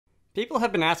People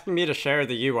have been asking me to share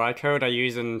the UI code I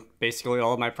use in basically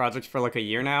all of my projects for like a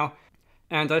year now,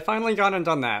 and I finally gone and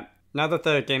done that. Now that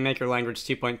the GameMaker Language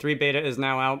 2.3 beta is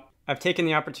now out, I've taken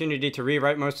the opportunity to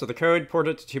rewrite most of the code, port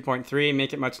it to 2.3,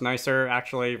 make it much nicer,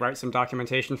 actually write some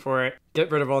documentation for it,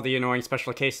 get rid of all the annoying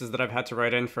special cases that I've had to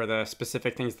write in for the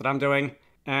specific things that I'm doing,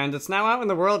 and it's now out in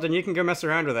the world and you can go mess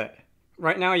around with it.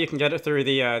 Right now you can get it through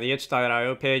the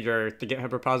itch.io page or the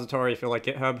GitHub repository if you like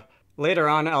GitHub. Later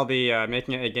on, I'll be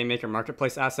making it a GameMaker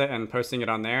Marketplace asset and posting it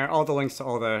on there. All the links to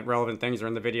all the relevant things are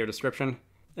in the video description.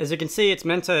 As you can see, it's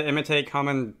meant to imitate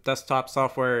common desktop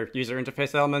software user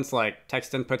interface elements like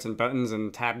text inputs and buttons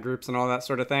and tab groups and all that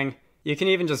sort of thing. You can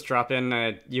even just drop in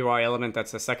a UI element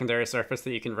that's a secondary surface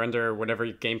that you can render whatever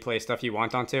gameplay stuff you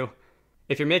want onto.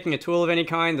 If you're making a tool of any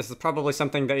kind, this is probably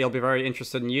something that you'll be very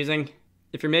interested in using.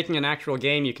 If you're making an actual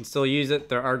game, you can still use it.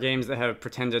 There are games that have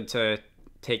pretended to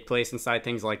take place inside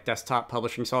things like desktop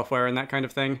publishing software and that kind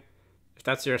of thing. If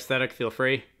that's your aesthetic, feel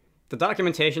free. The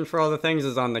documentation for all the things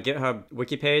is on the GitHub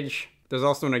wiki page. There's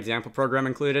also an example program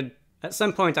included. At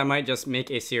some point I might just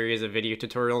make a series of video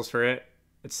tutorials for it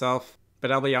itself,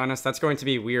 but I'll be honest, that's going to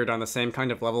be weird on the same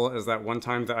kind of level as that one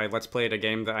time that I let's played a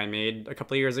game that I made a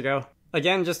couple of years ago.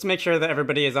 Again, just to make sure that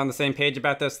everybody is on the same page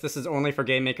about this is only for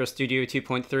GameMaker Studio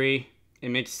 2.3. It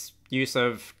makes use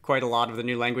of quite a lot of the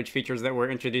new language features that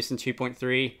were introduced in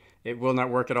 2.3. It will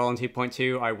not work at all in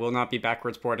 2.2. I will not be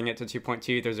backwards porting it to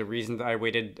 2.2. There's a reason that I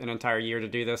waited an entire year to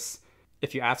do this.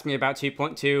 If you ask me about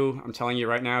 2.2, I'm telling you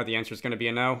right now, the answer is going to be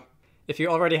a no. If you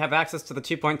already have access to the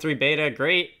 2.3 beta,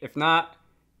 great. If not,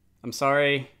 I'm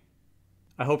sorry.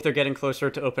 I hope they're getting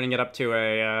closer to opening it up to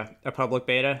a public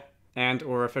beta and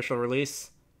or official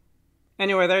release.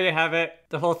 Anyway, there you have it.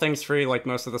 The whole thing's free like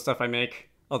most of the stuff I make.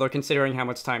 Although considering how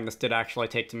much time this did actually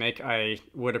take to make, I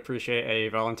would appreciate a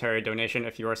voluntary donation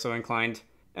if you are so inclined.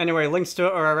 Anyway, links to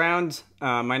it are around.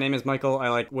 My name is Michael, I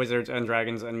like wizards and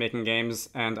dragons and making games,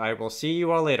 and I will see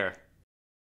you all later.